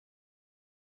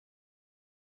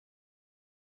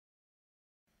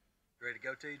Ready to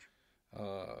go, Tej?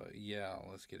 Yeah,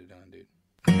 let's get it done, dude.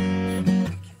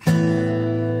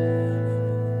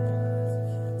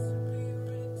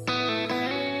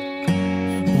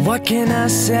 What can I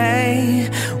say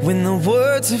when the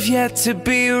words have yet to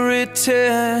be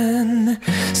written?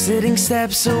 Sitting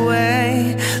steps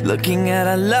away, looking at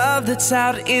a love that's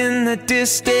out in the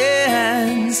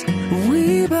distance.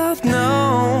 We both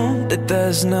know that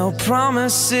there's no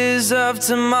promises of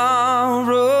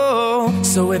tomorrow.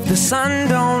 So if the sun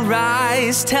don't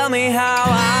rise, tell me how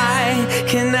I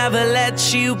can never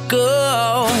let you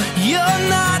go. You're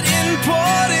not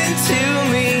important to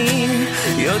me.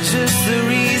 You're just the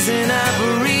reason I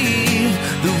breathe,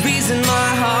 the reason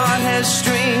my heart has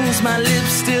strings, my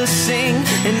lips still sing,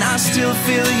 and I still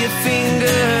feel your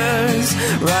fingers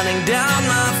running down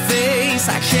my face.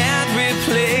 I can't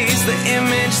replace the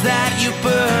image that you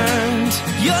burned.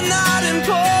 You're not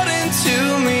important to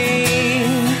me.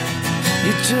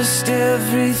 You're just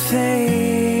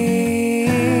everything.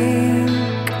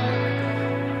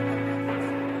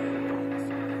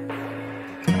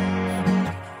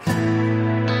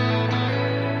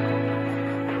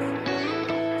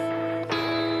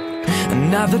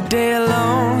 Another day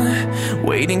alone,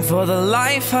 waiting for the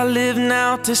life I live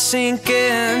now to sink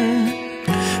in.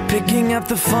 Picking up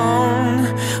the phone,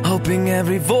 hoping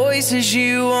every voice is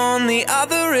you on the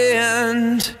other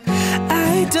end.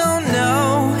 I don't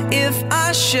know if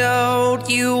I showed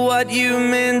you what you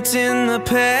meant in the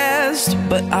past,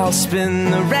 but I'll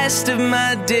spend the rest of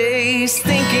my days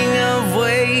thinking of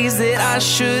ways that I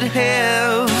should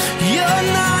have. You're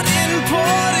not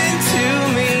important to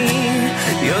me.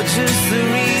 You're just the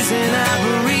reason I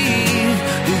breathe,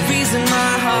 the reason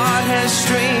my heart has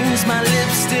strings, my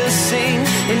lips still sing,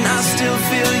 and I still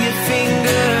feel your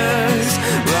fingers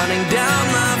running down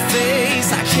my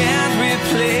face. I can't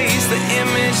replace the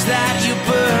image that you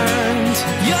burned.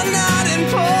 You're not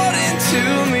important to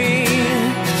me.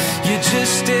 You're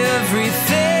just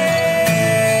everything.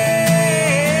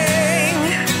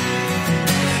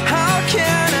 How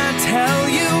can I tell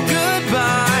you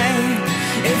goodbye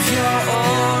if you're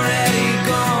already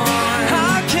gone?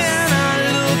 How can I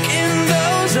look in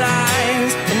those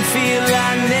eyes and feel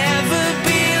I never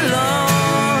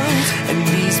belonged? And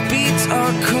these beats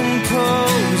are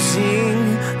composing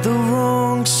the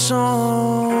wrong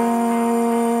song.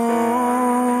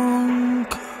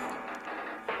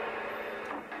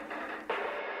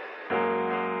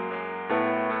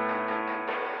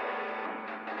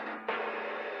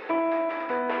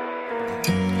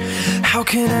 How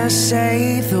can I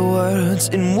say the words,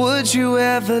 and would you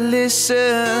ever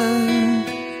listen?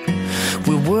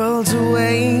 We're worlds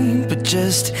away, but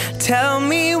just tell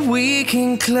me we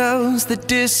can close the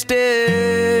distance.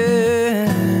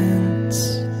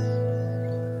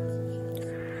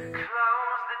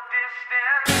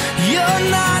 You're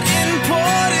not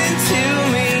important to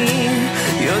me.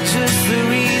 You're just the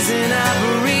reason I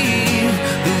breathe,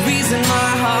 the reason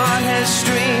my heart has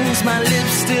strings, my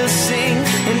lips still sing,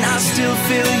 and I still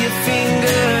feel your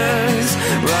fingers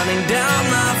running down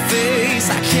my face.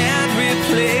 I can't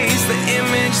replace the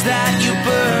image that